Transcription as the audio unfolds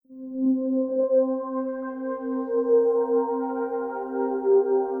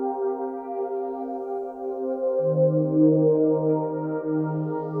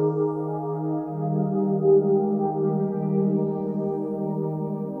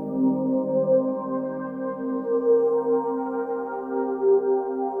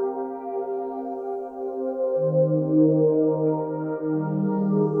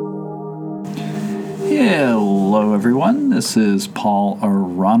This is Paul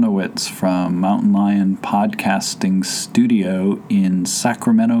Aronowitz from Mountain Lion Podcasting Studio in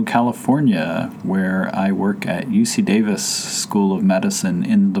Sacramento, California, where I work at UC Davis School of Medicine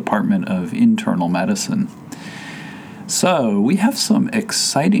in the Department of Internal Medicine. So, we have some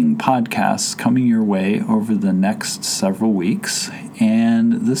exciting podcasts coming your way over the next several weeks,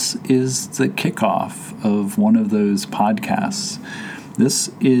 and this is the kickoff of one of those podcasts.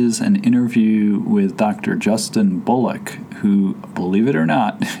 This is an interview with Dr. Justin Bullock, who, believe it or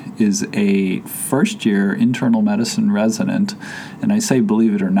not, is a first-year internal medicine resident. And I say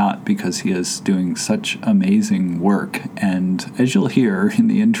believe it or not because he is doing such amazing work. And as you'll hear in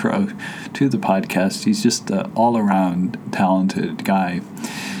the intro to the podcast, he's just an all-around talented guy.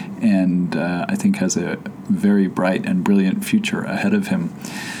 And I think has a very bright and brilliant future ahead of him.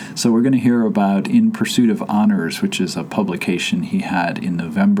 So we're going to hear about In Pursuit of Honors, which is a publication he had in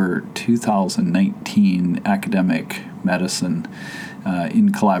November 2019, Academic Medicine,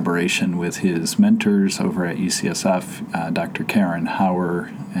 in collaboration with his mentors over at UCSF, Dr. Karen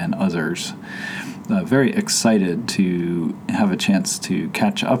Hauer and others. Very excited to have a chance to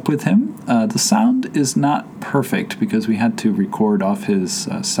catch up with him. The sound is not perfect because we had to record off his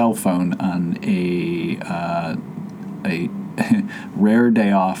cell phone on a rare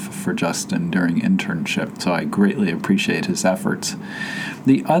day off for Justin during internship, so I greatly appreciate his efforts.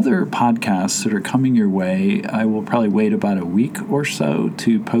 The other podcasts that are coming your way, I will probably wait about a week or so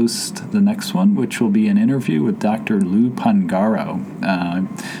to post the next one, which will be an interview with Dr. Lou Pangaro. I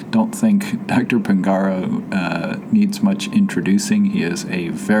don't think Dr. Pangaro needs much introducing. He is a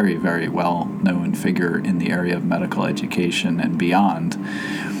very, very well-known figure in the area of medical education and beyond.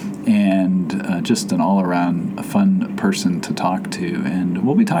 And just an all-around fun person to talk to. And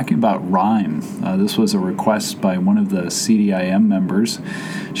we'll be talking about Rhyme. This was a request by one of the CDIM members.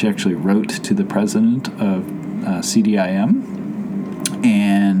 She actually wrote to the president of CDIM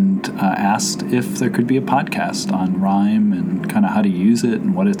and asked if there could be a podcast on Rhyme and kind of how to use it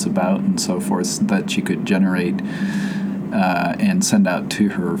and what it's about and so forth that she could generate and send out to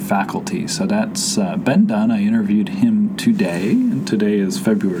her faculty. So that's been done. I interviewed him today, and today is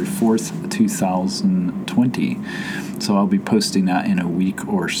February 4th, 2020. So I'll be posting that in a week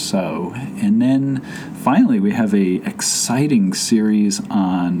or so. And then finally, we have a exciting series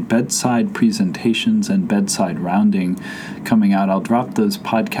on bedside presentations and bedside rounding coming out. I'll drop those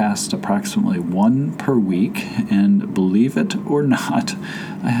podcasts approximately one per week, and believe it or not,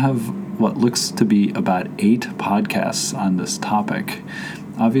 I have what looks to be about 8 podcasts on this topic.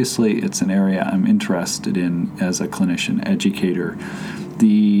 Obviously, it's an area I'm interested in as a clinician educator.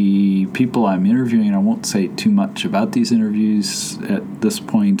 The people I'm interviewing, I won't say too much about these interviews at this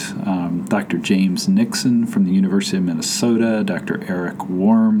point. Dr. James Nixon from the University of Minnesota, Dr. Eric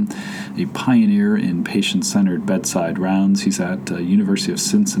Worm, a pioneer in patient-centered bedside rounds. He's at the University of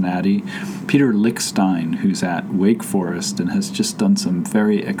Cincinnati. Peter Lickstein, who's at Wake Forest and has just done some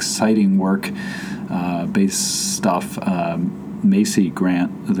very exciting work based off Macy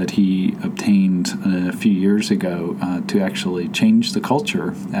grant that he obtained a few years ago to actually change the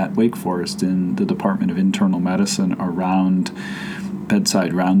culture at Wake Forest in the Department of Internal Medicine around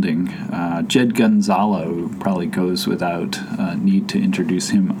bedside rounding. Jed Gonzalo probably goes without need to introduce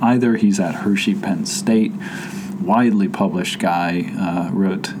him either. He's at Hershey, Penn State. Widely published guy,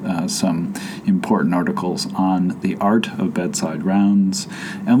 wrote some important articles on the art of bedside rounds.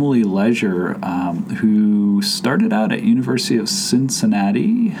 Emily Leisure, who started out at University of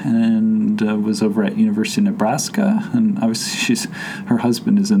Cincinnati and was over at University of Nebraska, and obviously her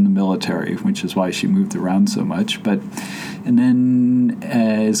husband is in the military, which is why she moved around so much. And then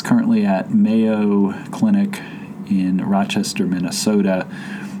is currently at Mayo Clinic in Rochester, Minnesota.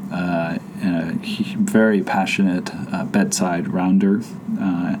 A very passionate bedside rounder.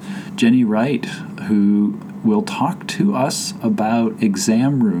 Jenny Wright, who will talk to us about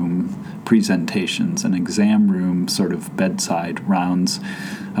exam room presentations and exam room sort of bedside rounds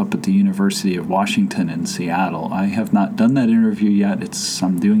up at the University of Washington in Seattle. I have not done that interview yet.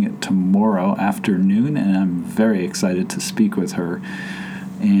 I'm doing it tomorrow afternoon, and I'm very excited to speak with her.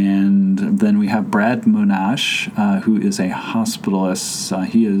 And then we have Brad Monash, who is a hospitalist.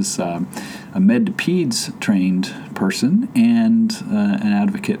 He is a med-peds trained person and an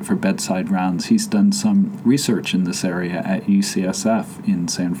advocate for bedside rounds. He's done some research in this area at UCSF in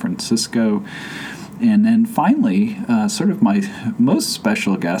San Francisco. And then finally, sort of my most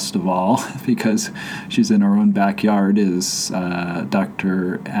special guest of all, because she's in our own backyard, is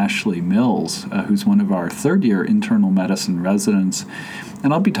Dr. Ashley Mills, who's one of our third-year internal medicine residents.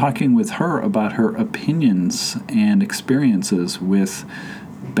 And I'll be talking with her about her opinions and experiences with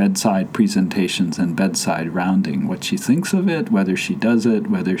bedside presentations and bedside rounding, what she thinks of it, whether she does it,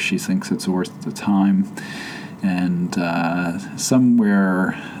 whether she thinks it's worth the time. And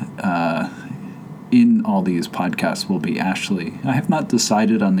somewhere in all these podcasts will be Ashley. I have not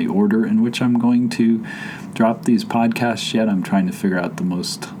decided on the order in which I'm going to drop these podcasts yet. I'm trying to figure out the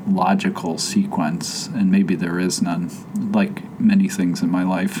most logical sequence, and maybe there is none, like many things in my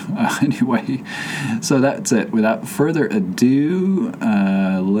life anyway. So that's it. Without further ado,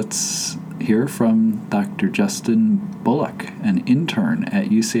 let's hear from Dr. Justin Bullock, an intern at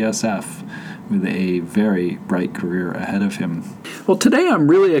UCSF with a very bright career ahead of him. Well, today I'm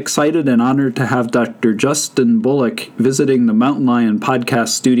really excited and honored to have Dr. Justin Bullock visiting the Mountain Lion podcast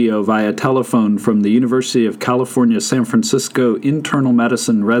studio via telephone from the University of California, San Francisco Internal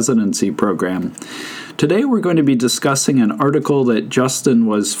Medicine Residency Program. Today we're going to be discussing an article that Justin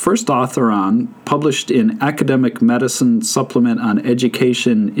was first author on, published in Academic Medicine Supplement on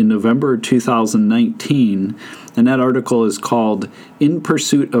Education in November 2019, and that article is called In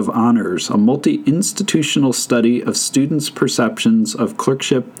Pursuit of Honors, a multi-institutional study of students' perceptions of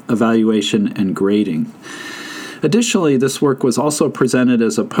clerkship, evaluation, and grading. Additionally, this work was also presented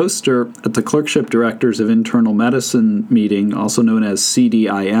as a poster at the Clerkship Directors of Internal Medicine meeting, also known as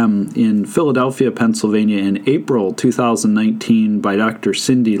CDIM, in Philadelphia, Pennsylvania in April 2019 by Dr.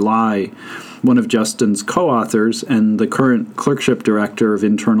 Cindy Lai, one of Justin's co-authors and the current Clerkship Director of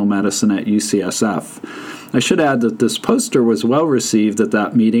Internal Medicine at UCSF. I should add that this poster was well received at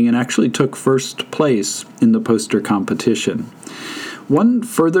that meeting and actually took first place in the poster competition. One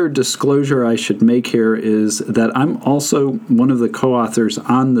further disclosure I should make here is that I'm also one of the co-authors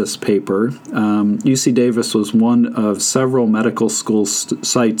on this paper. UC Davis was one of several medical school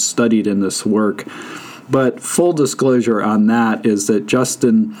sites studied in this work. But full disclosure on that is that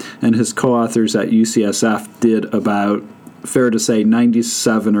Justin and his co-authors at UCSF did about, fair to say,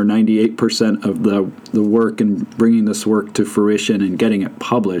 97 or 98% of the work in bringing this work to fruition and getting it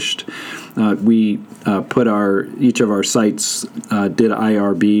published. We put each of our sites did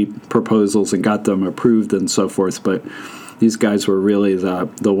IRB proposals and got them approved and so forth, but these guys were really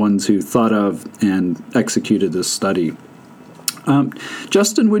the ones who thought of and executed this study.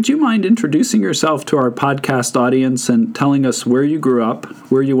 Justin, would you mind introducing yourself to our podcast audience and telling us where you grew up,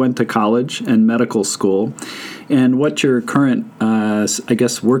 where you went to college and medical school, and what your current,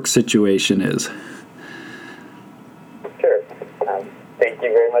 work situation is? Sure. Thank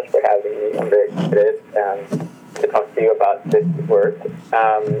you very much for having me. I'm very excited to talk to you about this work.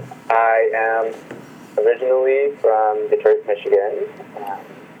 I am originally from Detroit, Michigan.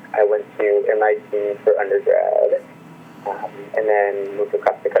 I went to MIT for undergrad. And then moved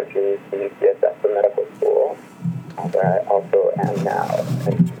across the country to UCSF for medical school, where I also am now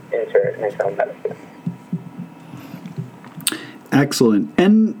an intern in internal medicine. Excellent.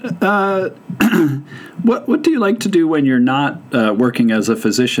 And what do you like to do when you're not working as a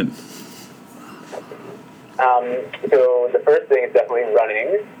physician? So the first thing is definitely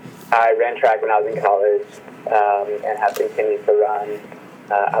running. I ran track when I was in college and have continued to run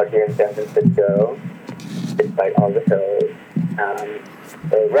out here in San Francisco, despite all the hills.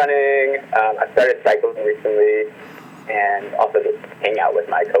 So running, I started cycling recently, and also just hang out with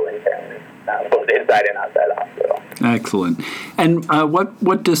my co-interns, both inside and outside the hospital. Excellent. And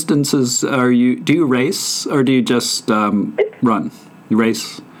what distances do you race, or do you just run? You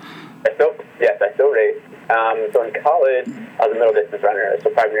race? Yes, I still race. So in college, I was a middle distance runner, so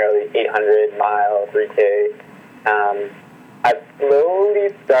primarily 800 mile, 3K. I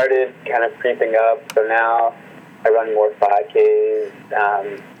slowly started kind of creeping up, so now I run more 5Ks.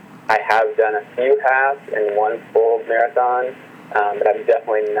 I have done a few halves and one full marathon, but I'm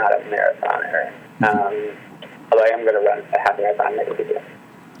definitely not a marathoner. Although I am going to run a half marathon next weekend.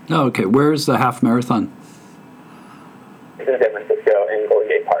 Oh, okay. Where's the half marathon? It's in San Francisco in Golden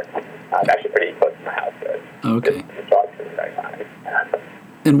Gate Park. It's actually pretty close to my house. So okay. Just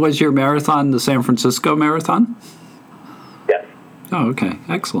and was your marathon the San Francisco Marathon? Yes. Oh, okay.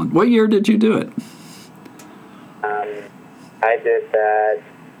 Excellent. What year did you do it? I did that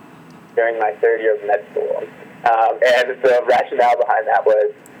during my third year of med school. And the rationale behind that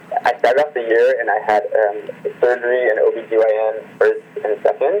was I started off the year and I had surgery and OBGYN first and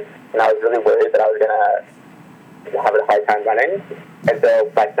second, and I was really worried that I was going to have a hard time running. And so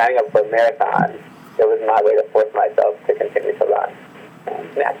by signing up for a marathon, it was my way to force myself to continue to run.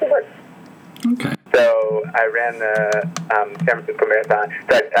 And it actually worked. Okay. So I ran the San Francisco Marathon.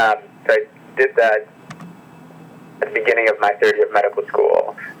 So I did that at the beginning of my third year of medical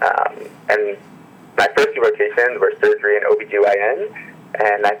school. And my first two rotations were surgery and OBGYN,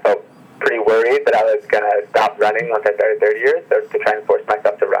 and I felt pretty worried that I was going to stop running once I started third year. So to try and force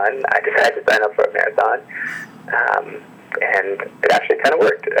myself to run, I decided to sign up for a marathon. And it actually kind of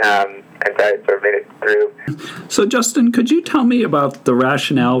worked. And so I sort of made it through. So, Justin, could you tell me about the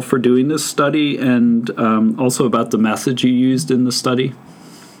rationale for doing this study and also about the method you used in the study?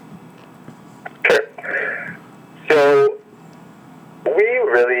 Sure. So we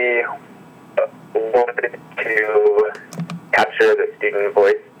really wanted to capture the student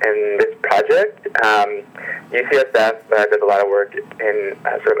voice in this project. UCSF does a lot of work in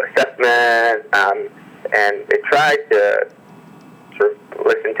sort of assessment, and they tried to sort of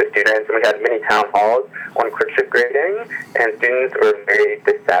listen to students, and we had many town halls on clerkship grading, and students were very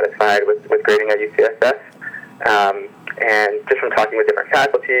dissatisfied with grading at UCSF. And just from talking with different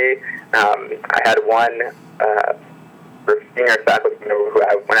faculty, I had one senior faculty member who,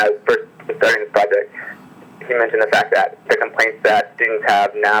 when I was first starting this project, he mentioned the fact that the complaints that students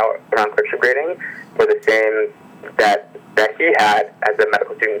have now around clerkship grading were the same that he had as a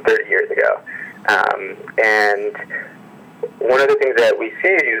medical student 30 years ago. And one of the things that we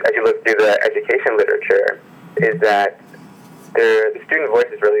see as you look through the education literature is that the student voice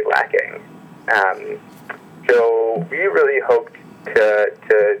is really lacking. So we really hoped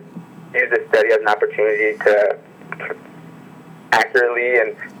to use this study as an opportunity to accurately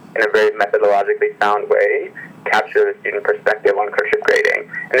and in a very methodologically sound way capture the student perspective on clerkship grading.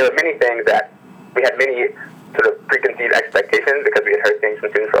 And there were many things that we had many sort of preconceived expectations because we had heard things from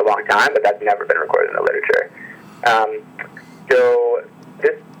students for a long time, but that's never been recorded in the literature. So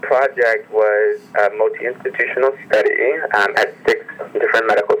this project was a multi-institutional study at 6 different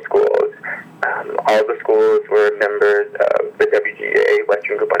medical schools. All of the schools were members of the WGA,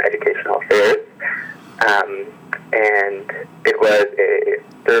 Western Group on Educational Affairs. And it was a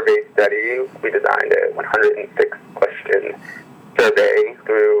survey study. We designed a 106-question survey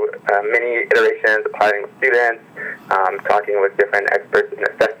through many iterations, applying with students, talking with different experts in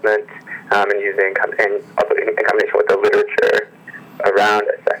assessment, and using and also in combination with the literature around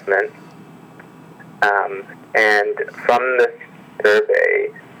assessment. And from this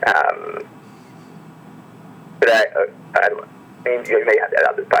survey, you may have to edit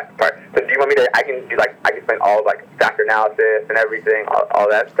out this part. So do you want me to? I can explain all of factor analysis and everything, all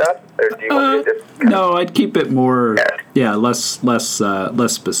that stuff, or do you want me to just? No, I'd keep it more, less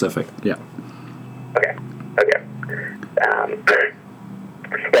specific. Yeah. Okay.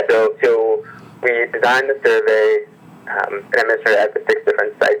 So we designed the survey and administered it at the 6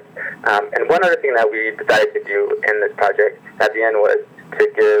 different sites. And one other thing that we decided to do in this project at the end was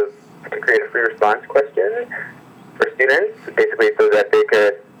to create a free response question for students, basically so that they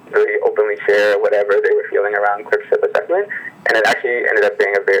could really openly share whatever they were feeling around clerkship assessment. And it actually ended up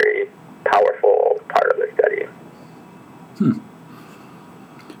being a very powerful part of the study.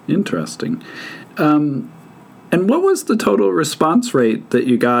 Interesting. And what was the total response rate that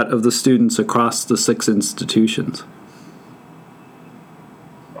you got of the students across the 6 institutions?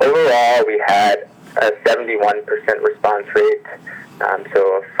 Overall, we had a 71% response rate,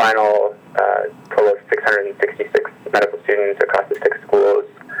 so a final total of 666 medical students across the 6 schools.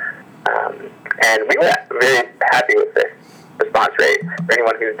 And we were very happy with this response rate. For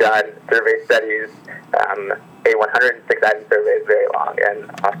anyone who's done survey studies, a 106-item survey is very long,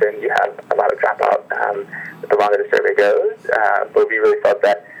 and often you have a lot of dropout the longer the survey goes. But we really felt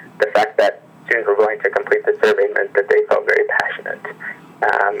that the fact that students were willing to complete the survey meant that they felt very passionate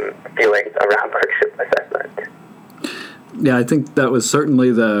feelings around clerkship assessment. Yeah, I think that was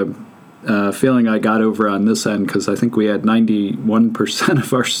certainly the feeling I got over on this end, because I think we had 91%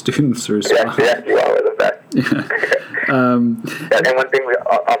 of our students respond. Yes, you all were the best. And one thing we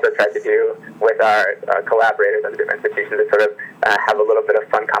also tried to do with our collaborators at the different institutions is sort of have a little bit of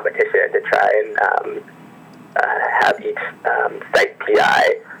fun competition to try and have each site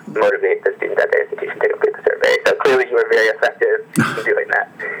PI motivate the students at their institution to complete the survey. So clearly you were very effective in doing that.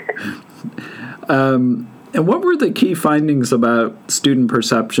 And what were the key findings about student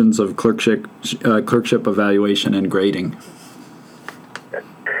perceptions of clerkship evaluation and grading?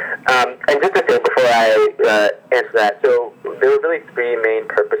 And just to say before I answer that, so there were really 3 main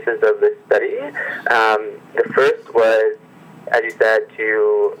purposes of this study. The first was, as you said,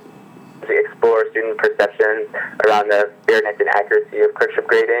 to explore student perceptions around the fairness and accuracy of clerkship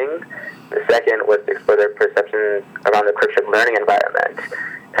grading. The second was to explore their perceptions around the clerkship learning environment.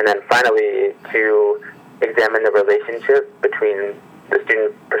 And then finally, to examine the relationship between the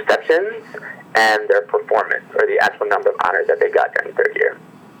student perceptions and their performance, or the actual number of honors that they got during 3rd year.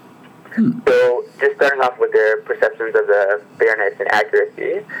 So just starting off with their perceptions of the fairness and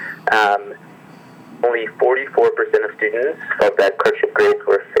accuracy, only 44% of students felt that clerkship grades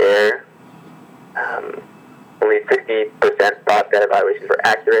were fair Only 60% thought that evaluations were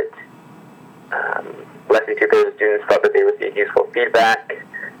accurate. Less than 2/3 of students felt that they received useful feedback.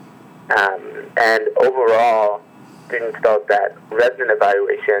 And overall, students felt that resident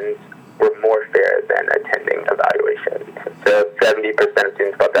evaluations were more fair than attending evaluations. So 70% of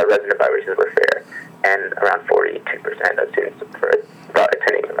students felt that resident evaluations were fair, and around 42% of students thought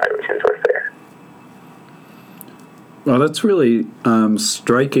attending evaluations were fair. Well, that's really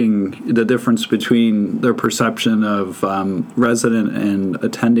striking, the difference between their perception of resident and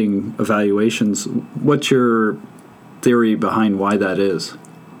attending evaluations. What's your theory behind why that is?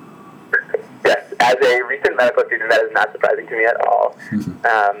 Yes, as a recent medical student, that is not surprising to me at all.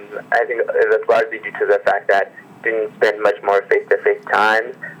 I think that's largely due to the fact that students spend much more face-to-face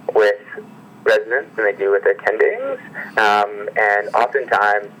time with residents than they do with attendings. And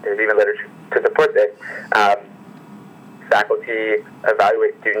oftentimes, there's even literature to support this, faculty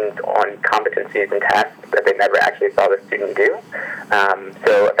evaluate students on competencies and tasks that they never actually saw the student do.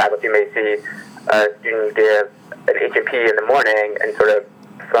 So a faculty may see a student give an H&P in the morning and sort of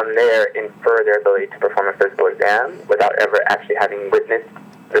from there infer their ability to perform a physical exam without ever actually having witnessed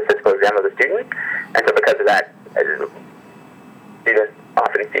the physical exam of the student. And so because of that, students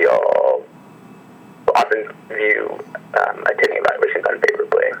often view attending evaluations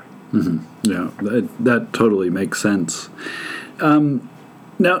unfavorably. Mm-hmm. Yeah, that totally makes sense.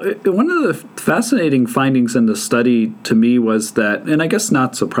 Now, one of the fascinating findings in the study to me was that, and I guess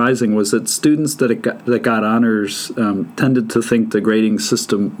not surprising, was that students that got honors tended to think the grading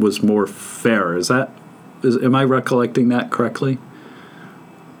system was more fair. Am I recollecting that correctly?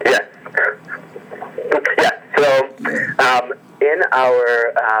 Yes. Yeah. So, in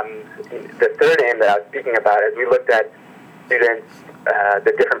our the third aim that I was speaking about is we looked at students.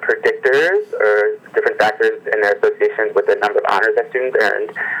 The different predictors or different factors in their associations with the number of honors that students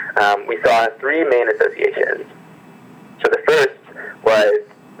earned. We saw three main associations. So the first was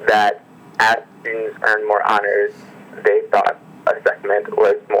that as students earned more honors, they thought assessment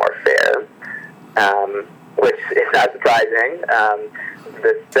was more fair, which is not surprising.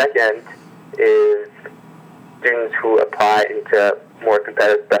 The second is students who apply into more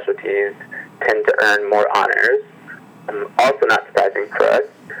competitive specialties tend to earn more honors. Also not surprising for us.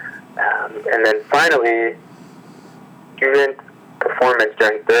 And then finally, student performance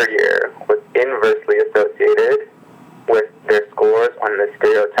during third year was inversely associated with their scores on the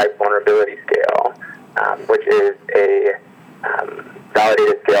stereotype vulnerability scale, which is a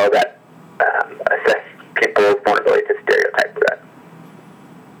validated scale that assesses people's vulnerability to stereotype threats.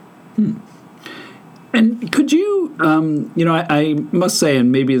 And could you, I must say,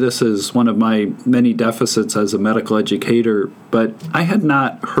 and maybe this is one of my many deficits as a medical educator, but I had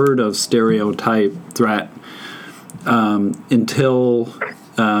not heard of stereotype threat until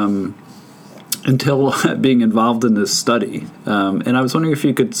being involved in this study. And I was wondering if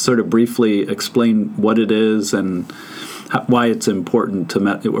you could sort of briefly explain what it is and why it's important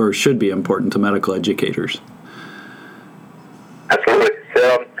to or should be important to medical educators. Absolutely.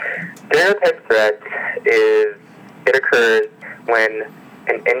 So, stereotype threat occurs when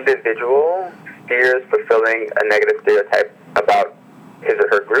an individual fears fulfilling a negative stereotype about his or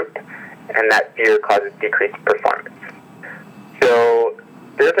her group, and that fear causes decreased performance. So,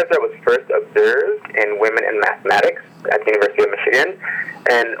 stereotype threat was first observed in women in mathematics at the University of Michigan,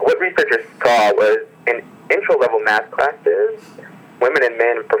 and what researchers saw was in intro-level math classes, women and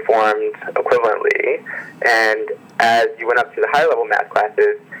men performed equivalently, and as you went up to the higher-level math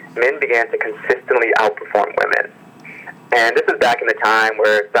classes, men began to consistently outperform women. And this is back in the time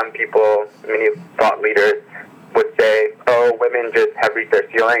where some people, many thought leaders, would say, oh, women just have reached their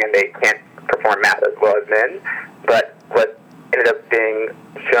ceiling and they can't perform math as well as men. But what ended up being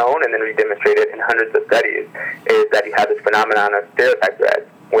shown and then re-demonstrated in hundreds of studies is that you have this phenomenon of stereotype threat,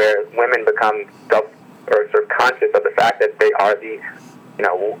 where women become sort of conscious of the fact that they are the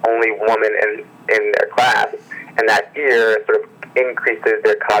only woman in their class, and that fear sort of increases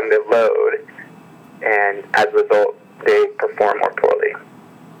their cognitive load, and as a result, they perform more poorly.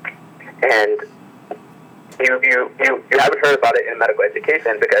 And you haven't heard about it in medical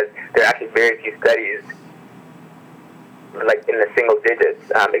education because there are actually very few studies, like in the single digits,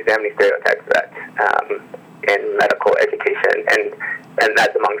 examining stereotype threat in medical education, and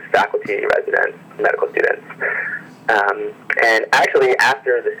that's amongst faculty, residents, medical students. And actually,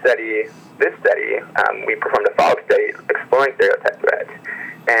 after this study, we performed a follow-up study exploring stereotype threat,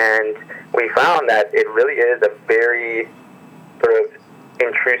 and we found that it really is a very sort of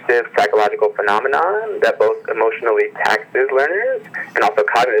intrusive psychological phenomenon that both emotionally taxes learners and also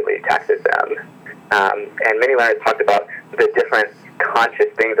cognitively taxes them. And many learners talked about the different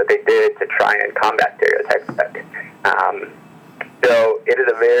conscious things that they did to try and combat stereotypes. So it is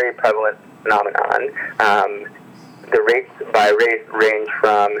a very prevalent phenomenon. The rates by race range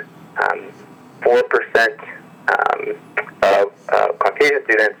from 4% of Caucasian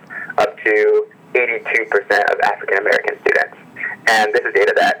students up to 82% of African American students. And this is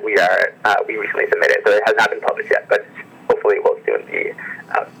data that we recently submitted, so it has not been published yet, but hopefully will soon be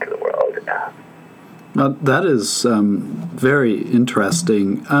out to the world. Now, that is very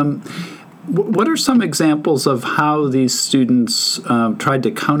interesting. What are some examples of how these students tried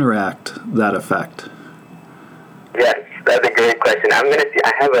to counteract that effect? Yes, that's a great question. I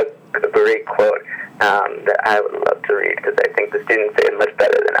have a great quote that I would love to read because I think the students say it much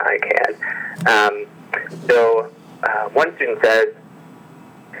better than I can. One student says,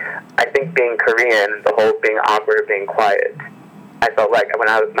 "I think being Korean, the whole being awkward, being quiet, I felt like I went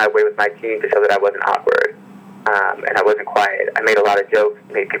out of my way with my team to show that I wasn't awkward, and I wasn't quiet. I made a lot of jokes,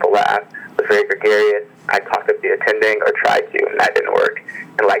 made people laugh, was very gregarious. I talked with the attending, or tried to, and that didn't work,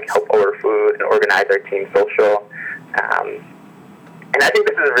 and help order food and organize our team social. And I think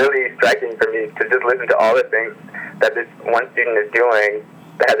this is really striking for me to just listen to all the things that this one student is doing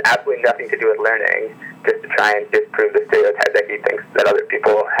that has absolutely nothing to do with learning, just to try and disprove the stereotype that he thinks that other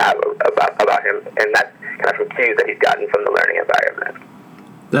people have about him, and that's kind of from cues that he's gotten from the learning environment."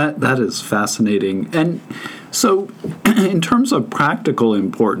 That is fascinating. And so, in terms of practical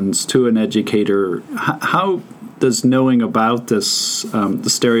importance to an educator, how does knowing about this, the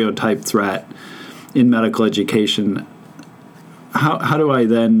stereotype threat in medical education, how do I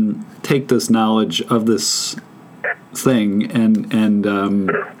then take this knowledge of this thing and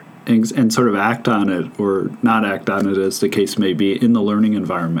sort of act on it or not act on it, as the case may be, in the learning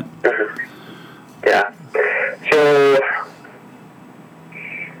environment? Mm-hmm. Yeah. So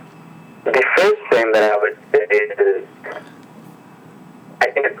the first thing that I would say is I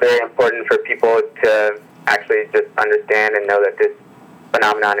think it's very important for people to actually just understand and know that this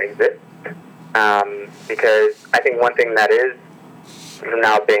phenomenon exists. Because I think one thing that is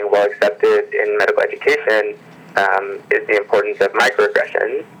now being well accepted in medical education is the importance of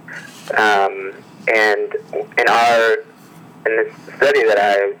microaggressions. And in this study that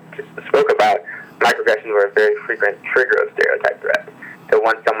I just spoke about, microaggressions were a very frequent trigger of stereotype threats. So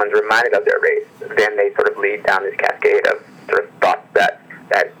once someone's reminded of their race, then they sort of lead down this cascade of sort of thoughts that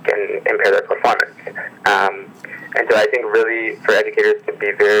can impair their performance. And so I think really for educators to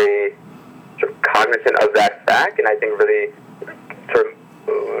be very sort of cognizant of that fact, and I think really sort of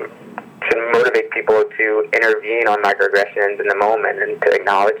should motivate people to intervene on microaggressions in the moment and to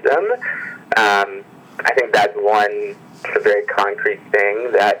acknowledge them. I think that's one sort of very concrete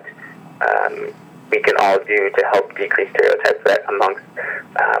thing that we can all do to help decrease stereotype threat amongst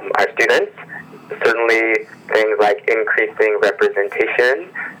our students. Certainly things like increasing representation,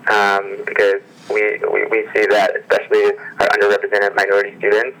 because we see that especially our underrepresented minority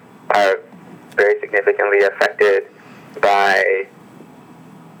students are very significantly affected by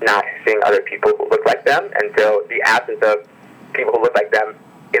not seeing other people who look like them, and so the absence of people who look like them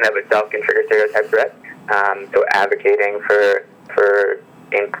in of itself can trigger stereotype threat. So advocating for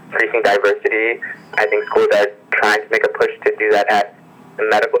increasing diversity, I think schools are trying to make a push to do that at the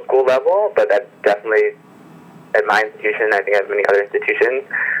medical school level, but that's definitely at my institution, I think at many other institutions,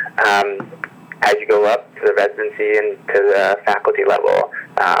 as you go up to the residency and to the faculty level,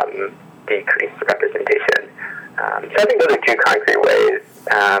 decrease representation. So I think those are two concrete ways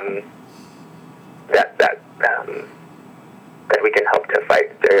that we can help to fight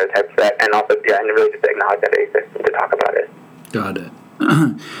stereotype threat, and also, and really just acknowledge that it exists and to talk about it. Got it.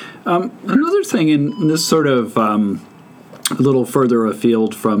 Another thing, in this sort of a little further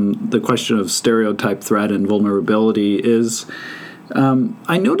afield from the question of stereotype threat and vulnerability, is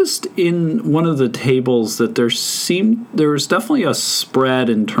I noticed in one of the tables that there was definitely a spread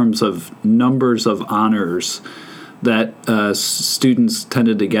in terms of numbers of honors that students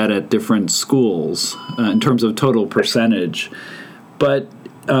tended to get at different schools in terms of total percentage. But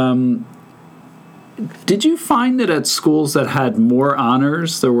did you find that at schools that had more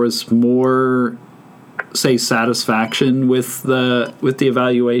honors, there was more, say, satisfaction with the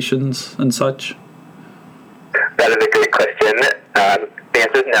evaluations and such? That is a great question. The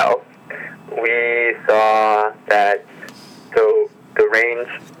answer is no. We saw that, so the range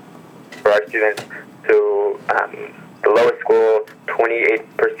for our students, so the lowest school,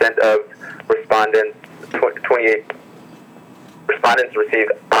 28% of respondents, 28 respondents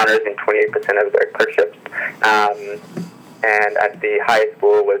received honors in 28% of their clerkships, and at the highest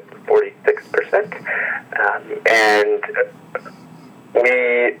school was 46%. And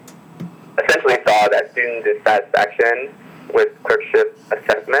we essentially saw that student dissatisfaction with clerkship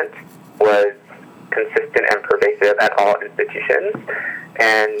assessment was consistent and pervasive at all institutions.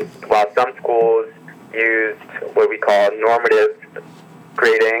 And while some schools used what we call normative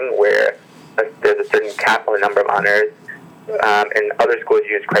grading, where there's a certain cap on the number of honors, and other schools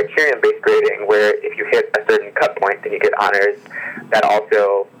use criterion-based grading, where if you hit a certain cut point, then you get honors. That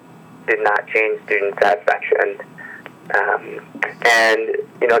also did not change student satisfaction. And,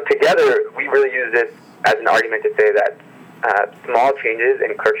 together, we really use this as an argument to say that small changes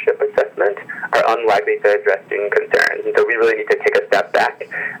in clerkship assessment are unlikely to address student concerns. And so we really need to take a step back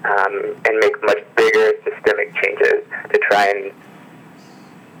and make much bigger systemic changes to try and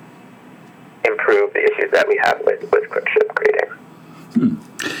improve the issues that we have with clerkship grading.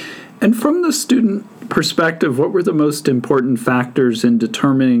 And from the student perspective, what were the most important factors in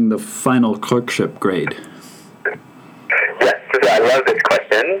determining the final clerkship grade? Yes, so I love this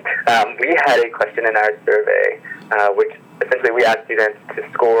question. We had a question in our survey, which essentially we asked students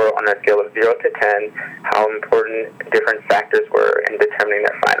to score on a scale of 0 to 10 how important different factors were in determining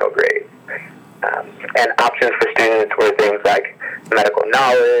their final grade. And options for students were things like medical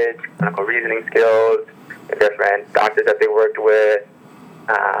knowledge, clinical reasoning skills, the different doctors that they worked with,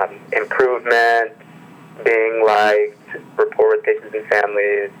 improvement, being liked, rapport with patients and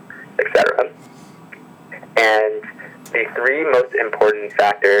families, etc. And the three most important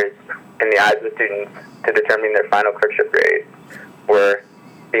factors in the eyes of the students to determining their final clerkship grade were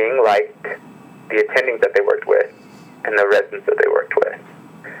being liked, the attendings that they worked with, and the residents that they worked with.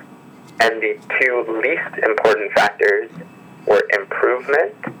 And the two least important factors were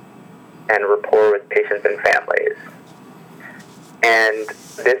improvement and rapport with patients and families. And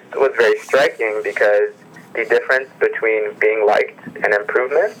this was very striking because the difference between being liked and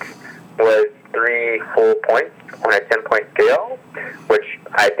improvement was 3 full points on a 10-point scale, which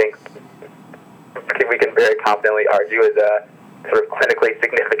I think we can very confidently argue is a sort of clinically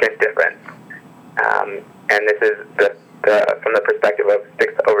significant difference. And this is from the perspective of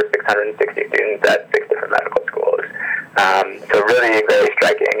over 660 students at 6 different medical schools. So really very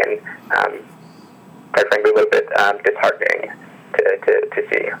striking and quite frankly a little bit disheartening to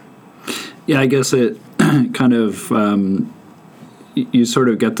see. Yeah, I guess it kind of, you sort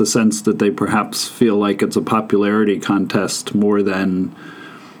of get the sense that they perhaps feel like it's a popularity contest more than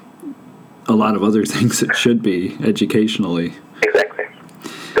a lot of other things it should be educationally. Exactly.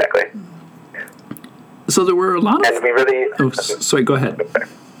 So there were a lot of... And we really... Oh, sorry, go ahead.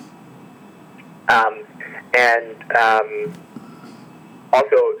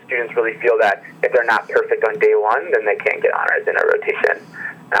 Also, students really feel that if they're not perfect on day one, then they can't get honors in a rotation.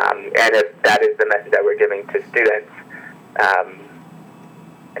 And if that is the message that we're giving to students,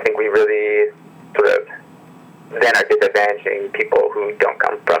 I think we really sort of then are disadvantaging people who don't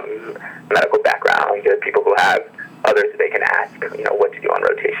come from medical backgrounds or people who have others that they can ask, what to do on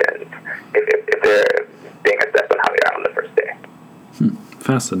rotations if they're being assessed on how they are on the first day.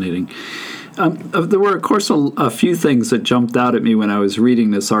 Fascinating. There were, of course, a few things that jumped out at me when I was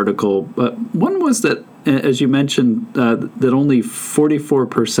reading this article. But one was that, as you mentioned, that only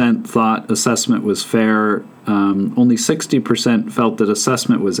 44% thought assessment was fair. Only 60% felt that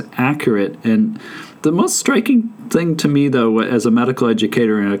assessment was accurate. And the most striking thing to me, though, as a medical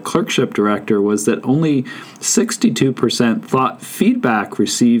educator and a clerkship director, was that only 62% thought feedback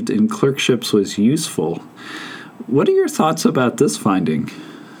received in clerkships was useful. What are your thoughts about this finding?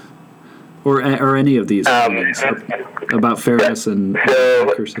 Or any of these findings about fairness and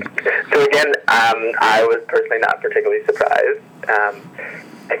accuracy? So again, I was personally not particularly surprised.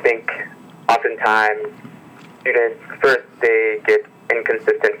 I think oftentimes students, first, they get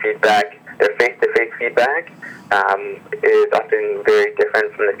inconsistent feedback. Their face-to-face feedback is often very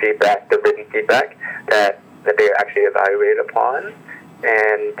different from the written feedback that they are actually evaluated upon.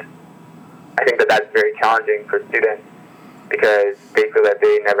 And I think that that's very challenging for students because they feel that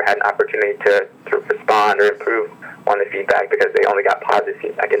they never had an opportunity to respond or improve on the feedback because they only got positive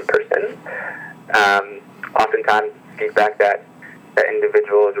feedback in person. Oftentimes, feedback that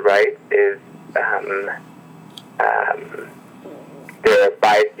individuals write is there are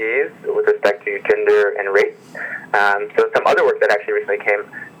biases with respect to gender and race. So some other work that actually recently came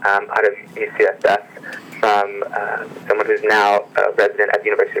out of UCSF from someone who's now a resident at the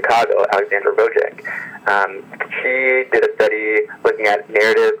University of Chicago, Alexandra Wojcik. She did a study looking at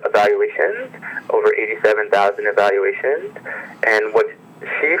narrative evaluations, over 87,000 evaluations, and what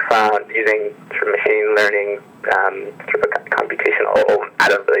she found using machine learning, sort of computational, I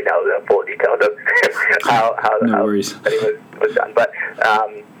don't really know the full details of how the study was done, but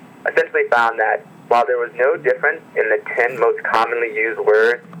essentially found that while there was no difference in the 10 most commonly used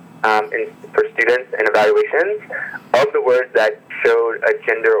words for students in evaluations, of the words that showed a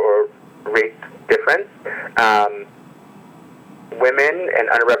gender or race difference, women and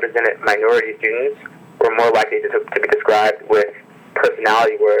underrepresented minority students were more likely to be described with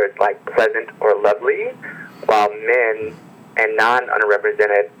personality words like pleasant or lovely, while men and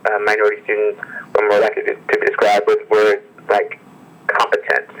non-underrepresented minority students were more likely to be described with words like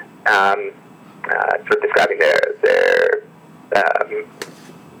competent, sort of describing their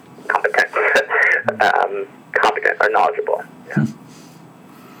competence, competent or knowledgeable. Yeah.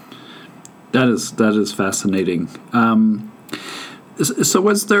 That is fascinating. So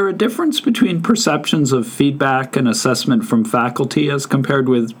was there a difference between perceptions of feedback and assessment from faculty as compared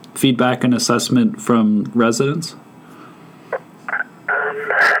with feedback and assessment from residents?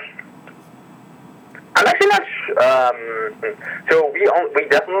 I'm actually not sure. So we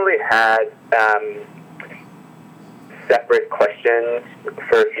definitely had separate questions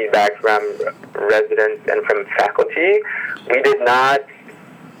for feedback from residents and from faculty. We did not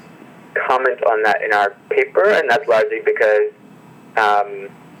comment on that in our paper, and that's largely because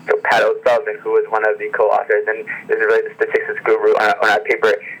so Pat O'Sullivan, who was one of the co-authors and is really the statistics guru on our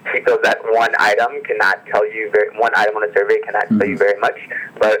paper, he feels that one item cannot tell you one item on a survey cannot tell you very much,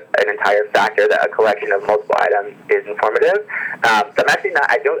 but an entire factor, that a collection of multiple items is informative. So I'm actually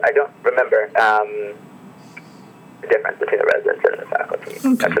not. I don't remember the difference between the residents and the faculty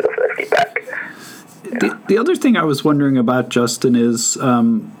for their feedback. The other thing I was wondering about, Justin, is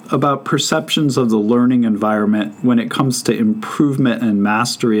about perceptions of the learning environment when it comes to improvement and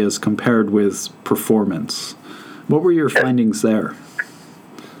mastery as compared with performance. What were your findings there?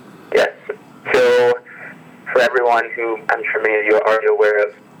 Yes. So for everyone who, I'm sure many of you are already aware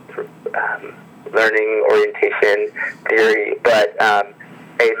of learning orientation theory, but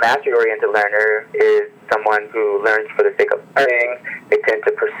a mastery-oriented learner is someone who learns for the sake of learning. They tend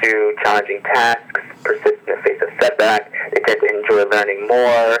to pursue challenging tasks, persist in the face of setback. They tend to enjoy learning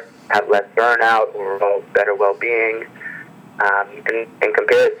more, have less burnout, or better well-being. In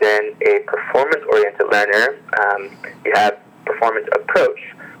comparison, a performance-oriented learner, you have performance approach,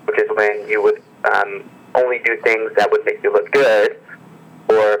 which is when you would only do things that would make you look good,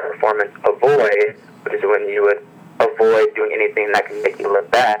 or performance avoid, which is when you would avoid doing anything that can make you look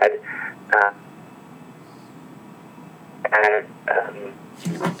bad. And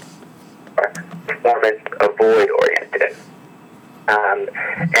performance avoid oriented.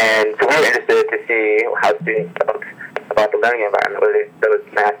 And so we were interested to see how students felt about the learning environment, whether it was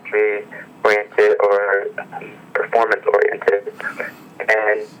mastery oriented or performance oriented.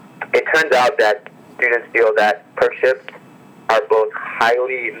 And it turns out that students feel that clerkships are both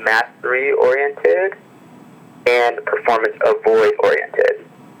highly mastery oriented and performance avoid oriented.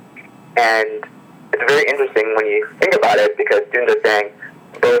 And it's very interesting when you think about it, because students are saying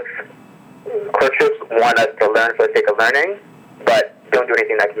both clerkships want us to learn for the sake of learning, but don't do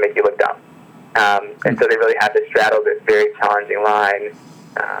anything that can make you look dumb. And so they really have to straddle this very challenging line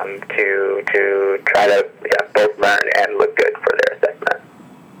to try to both learn and look good for their assessment.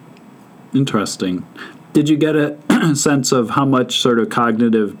 Interesting. Did you get a sense of how much sort of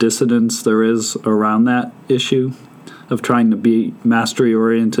cognitive dissonance there is around that issue of trying to be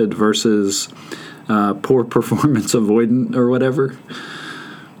mastery-oriented versus poor performance avoidant or whatever?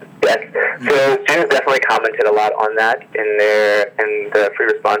 Yes. So students definitely commented a lot on that in the free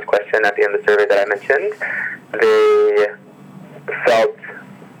response question at the end of the survey that I mentioned. They felt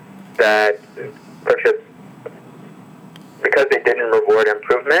that clerkships, because they didn't reward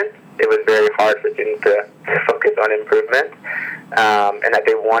improvement, it was very hard for students to focus on improvement, and that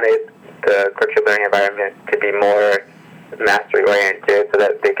they wanted the clerkship learning environment to be more mastery-oriented so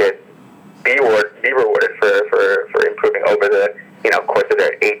that they could be rewarded for improving over the course of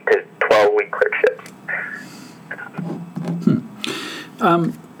their 8 to 12-week clerkships.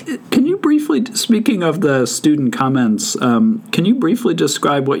 Can you briefly, speaking of the student comments, can you briefly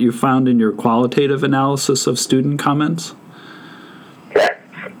describe what you found in your qualitative analysis of student comments? Yes.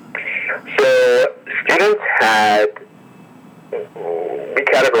 So students we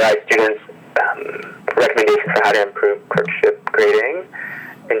categorized students' recommendations for how to improve clerkship grading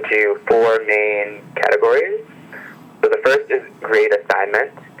into 4 main categories. So the first is grade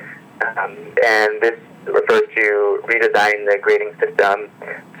assignment, and this refers to redesigning the grading system.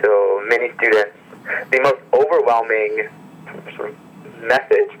 So many students, the most overwhelming sort of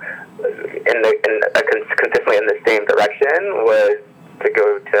message consistently in the same direction was to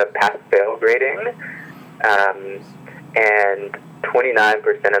go to pass-fail grading, and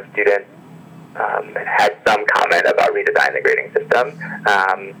 29% of students had some comment about redesigning the grading system.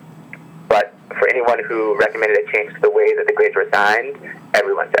 But for anyone who recommended a change to the way that the grades were assigned,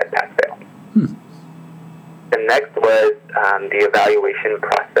 everyone said pass-fail. The next was the evaluation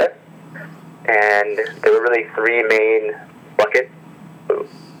process, and there were really three main buckets for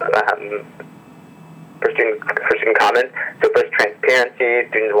student comment. So first, transparency.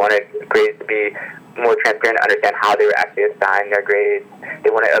 Students wanted grades to be more transparent, to understand how they were actually assigned their grades. They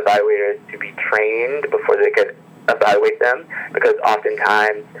wanted evaluators to be trained before they could evaluate them, because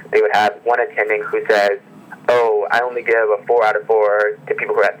oftentimes they would have one attending who says, oh, I only give a 4 out of 4 to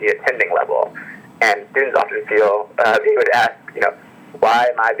people who are at the attending level. And students often feel, they would ask, why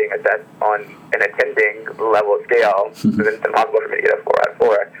am I being assessed on an attending level scale? Because it's impossible for me to get a 4 out of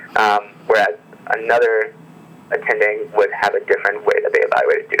 4. Whereas another attending would have a different way that they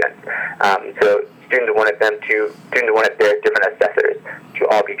evaluated students. So students wanted their different assessors to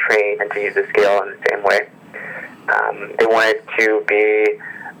all be trained and to use the scale in the same way. They wanted to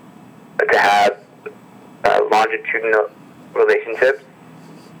have longitudinal relationships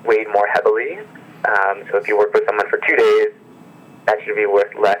weighed more heavily. So if you work with someone for 2 days, that should be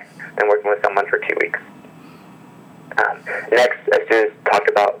worth less than working with someone for 2 weeks. Next, students talked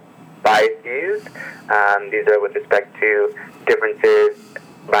about biases. These are with respect to differences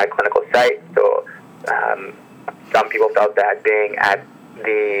by clinical site. So some people felt that being at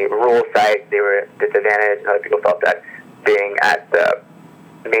the rural site, they were disadvantaged, and other people felt that being at the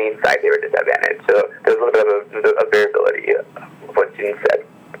main site, they were disadvantaged. So there's a little bit of a variability of what students said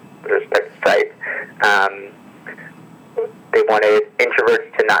with respect to site. They wanted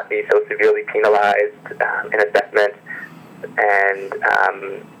introverts to not be so severely penalized in assessment, and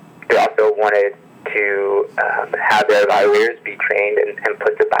they also wanted to have their evaluators be trained and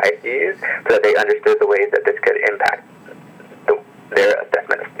put to biases so that they understood the ways that this could impact their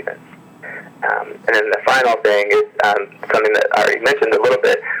assessment of students. And then the final thing is something that I already mentioned a little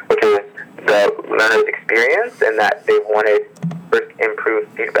bit, which is the learner's experience, and that they wanted first improved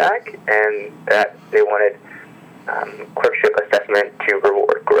feedback, and that they wanted clerkship assessment to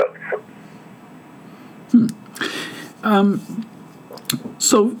reward growth.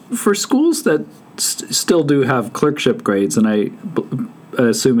 So for schools that still do have clerkship grades, and I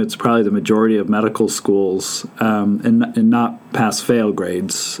assume it's probably the majority of medical schools, and not pass-fail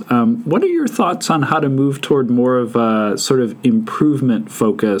grades, what are your thoughts on how to move toward more of a sort of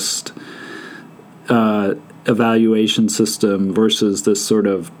improvement-focused evaluation system versus this sort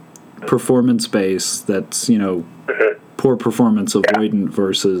of performance-based that's, poor performance avoidant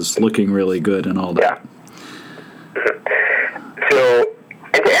versus looking really good and all that? So,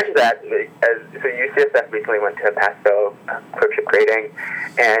 and to answer that, so UCSF recently went to pass-fail clerkship grading,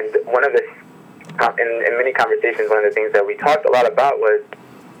 and one of the, in many conversations, one of the things that we talked a lot about was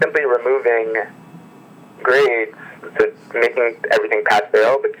simply removing grades, so making everything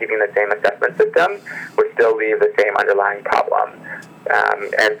pass-fail, but keeping the same assessment system would still leave the same underlying problem.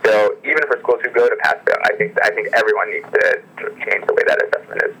 And so, even for schools who go to pass-fail, I think everyone needs to change the way that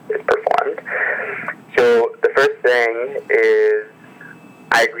assessment is performed. So the first thing is,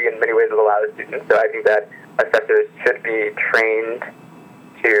 I agree in many ways with a lot of students. So I think that assessors should be trained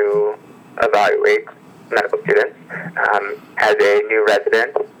to evaluate medical students. As a new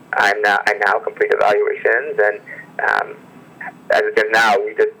resident, I now complete evaluations, and as it is now,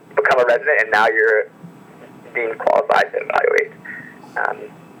 we just become a resident, and now you're deemed qualified to evaluate.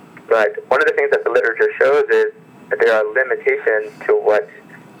 But one of the things that the literature shows is that there are limitations to what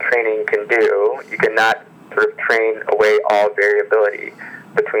training can do. You cannot sort of train away all variability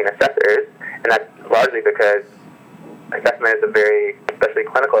between assessors, and that's largely because assessment is especially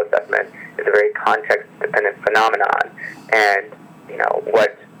clinical assessment, is a very context-dependent phenomenon. And,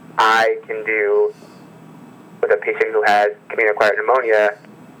 what I can do with a patient who has community-acquired pneumonia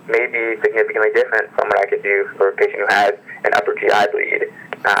may be significantly different from what I could do for a patient who has an upper GI bleed.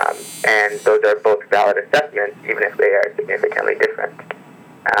 And those are both valid assessments, even if they are significantly different.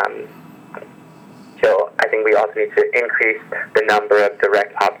 So I think we also need to increase the number of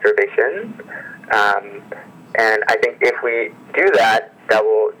direct observations. And I think if we do that, that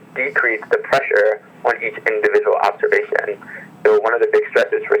will decrease the pressure on each individual observation. So one of the big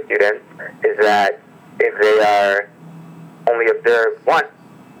stresses for students is that if they are only observed once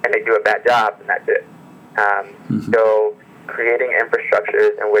and they do a bad job, then that's it. So creating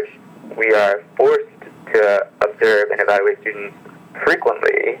infrastructures in which we are forced to observe and evaluate students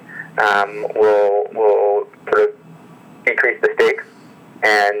frequently will sort of decrease the stakes,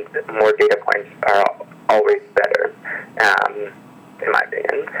 and more data points are always better, in my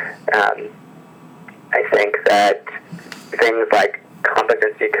opinion. I think that things like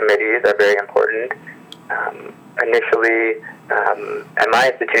competency committees are very important. initially, at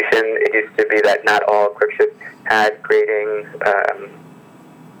my institution, it used to be that not all clerkships had grading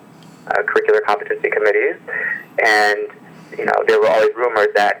curricular competency committees, and there were always rumors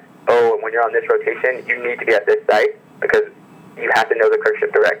that, when you're on this rotation, you need to be at this site because you have to know the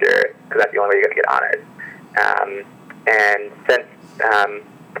clerkship director because that's the only way you're going to get honors. And since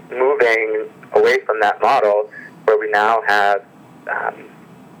moving away from that model, where we now have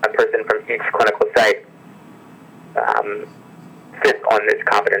a person from each clinical site sits on this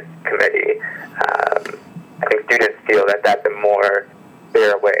competence committee, I think students feel that that's a more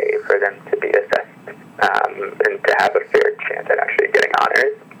fair way for them to be assessed and to have a fair chance at actually getting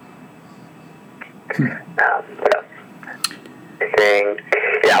honors. What else? I think,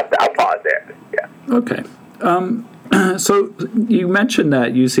 I'll pause there. Yeah. Okay. So you mentioned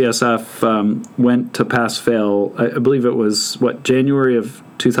that UCSF went to pass-fail, I believe it was, January of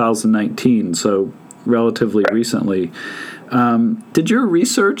 2019, so relatively recently. Did your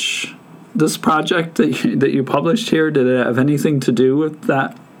research, this project that you published here, did it have anything to do with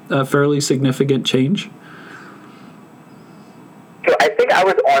that fairly significant change? So I think I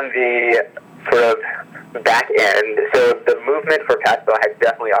was on the sort of back end. So the movement for pass-fail had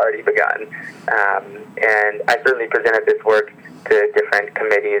definitely already begun. And I certainly presented this work to different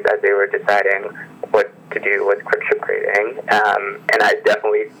committees as they were deciding what to do with clerkship grading. And I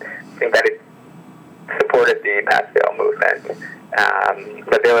definitely think that it supported the pass-fail movement.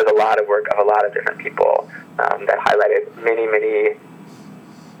 But there was a lot of work of a lot of different people that highlighted many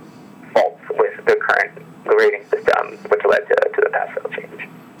faults with the current grading system, which led to the pass-fail change.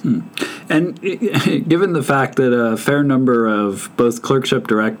 And given the fact that a fair number of both clerkship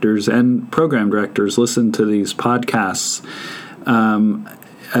directors and program directors listen to these podcasts, I'm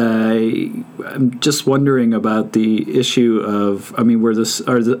just wondering about the issue of, were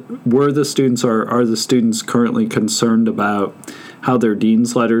the students currently concerned about how their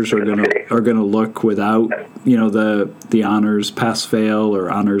dean's letters are going to look without the honors pass fail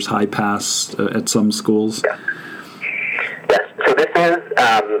or honors high pass at some schools? Yes. So this is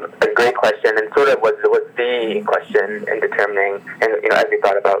a great question, and sort of was the question in determining, and as we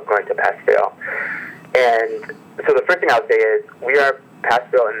thought about going to pass fail. And so the first thing I'll say is we are pass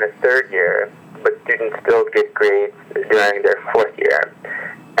fail in the third year, but students still get grades during their fourth year.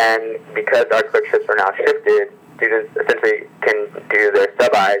 And because our clerkships are now shifted, students essentially can do their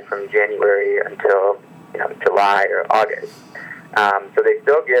sub-Is from January until July or August. So they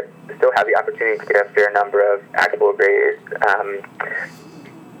still have the opportunity to get a fair number of actual grades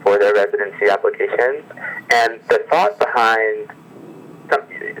for their residency applications. And the thought behind the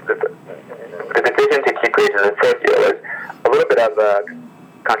decision to keep grades in the first year was a little bit of a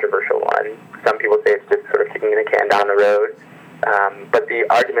controversial one. Some people say it's just sort of kicking the can down the road. But the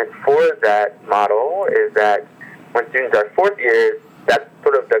argument for that model is that when students are fourth years, that's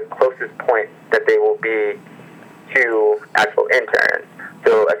sort of the closest point that they will be to actual interns.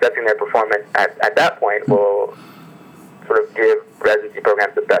 So assessing their performance at that point will sort of give residency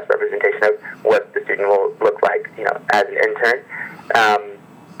programs the best representation of what the student will look like, as an intern.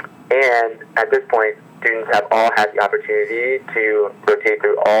 And at this point, students have all had the opportunity to rotate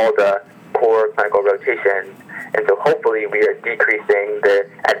through all the core clinical rotations. And so hopefully we are decreasing the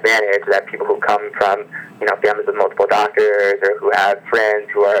advantage that people who come from, families with multiple doctors or who have friends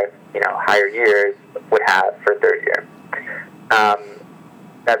who are, higher years would have for third year.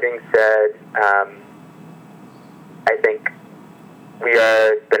 That being said, I think we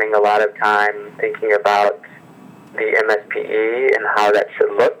are spending a lot of time thinking about the MSPE and how that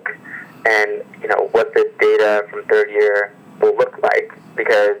should look and, what the data from third year will look like,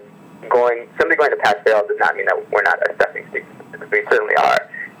 because simply going to pass-fail does not mean that we're not assessing students. We certainly are.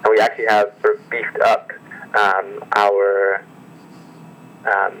 And we actually have sort of beefed up our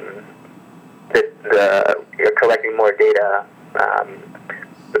collecting more data.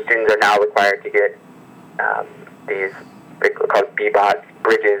 The students are now required to get these, they're called BBOTs.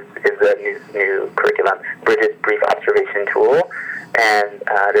 Bridges is the new curriculum. Bridges Brief Observation Tool. And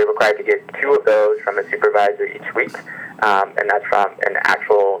they're required to get 2 of those from a supervisor each week. And that's from an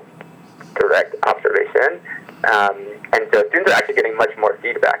actual direct observation. And so students are actually getting much more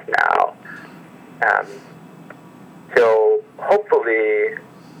feedback now. So hopefully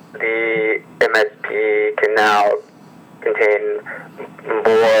the MSP can now contain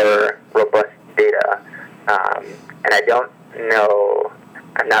more robust data. And I don't know,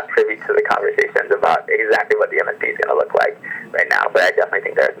 I'm not privy to the conversations about exactly what the MSP is going to look like right now, but I definitely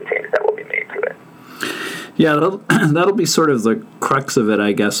think there are some changes that will be made to it. Yeah, that'll be sort of the crux of it,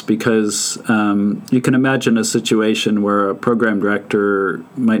 I guess, because you can imagine a situation where a program director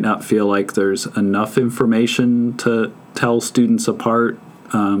might not feel like there's enough information to tell students apart.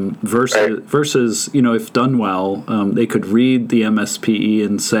 Versus, if done well, they could read the MSPE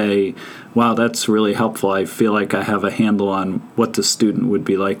and say, wow, that's really helpful. I feel like I have a handle on what the student would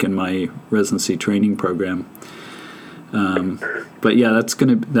be like in my residency training program. But yeah, I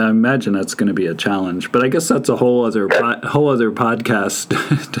imagine that's gonna be a challenge. But I guess that's a whole other podcast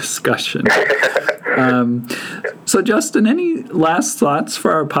discussion. So Justin, any last thoughts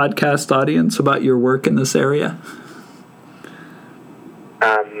for our podcast audience about your work in this area?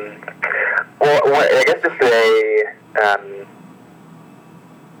 Well, I guess to say, I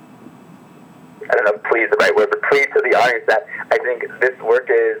don't know if please is the right word, but please to the audience that I think this work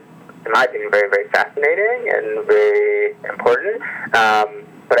is, in my opinion, very, very fascinating and very important.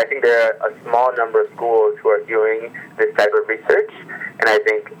 But I think there are a small number of schools who are doing this type of research, and I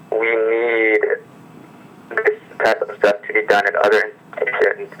think we need this type of stuff to be done at other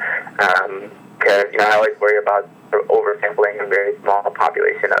institutions. Because I always worry about sort of oversampling a very small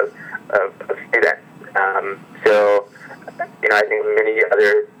population of students. So I think many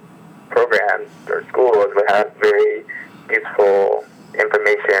other programs or schools would have very useful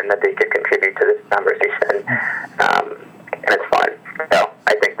information that they could contribute to this conversation, and it's fun. So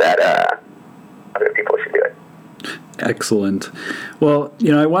I think that other people should do it. Excellent. Well,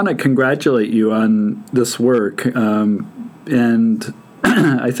 I want to congratulate you on this work, and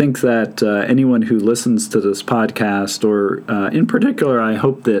I think that anyone who listens to this podcast, or in particular, I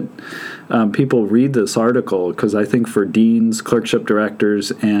hope that people read this article, because I think for deans, clerkship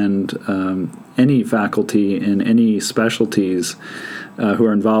directors, and any faculty in any specialties who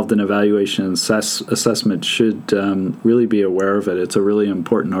are involved in evaluation and assessment should really be aware of it. It's a really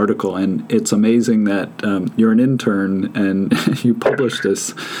important article, and it's amazing that you're an intern and you published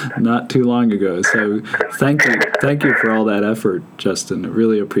this not too long ago. So thank you for all that effort, Justin. I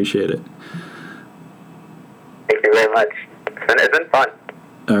really appreciate it. Thank you very much. It's been fun.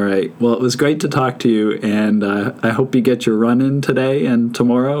 All right. Well, it was great to talk to you, and I hope you get your run in today and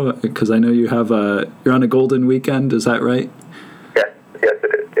tomorrow, because I know you're on a golden weekend. Is that right? Yes,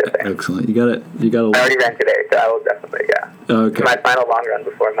 it is. Yes, excellent. You got it. I already ran today, so I will definitely. Okay. It's my final long run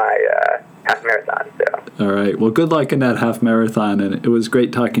before my half marathon. So. All right. Well, good luck in that half marathon, and it was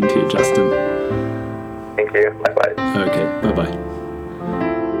great talking to you, Justin. Thank you. Likewise. Okay. Bye-bye.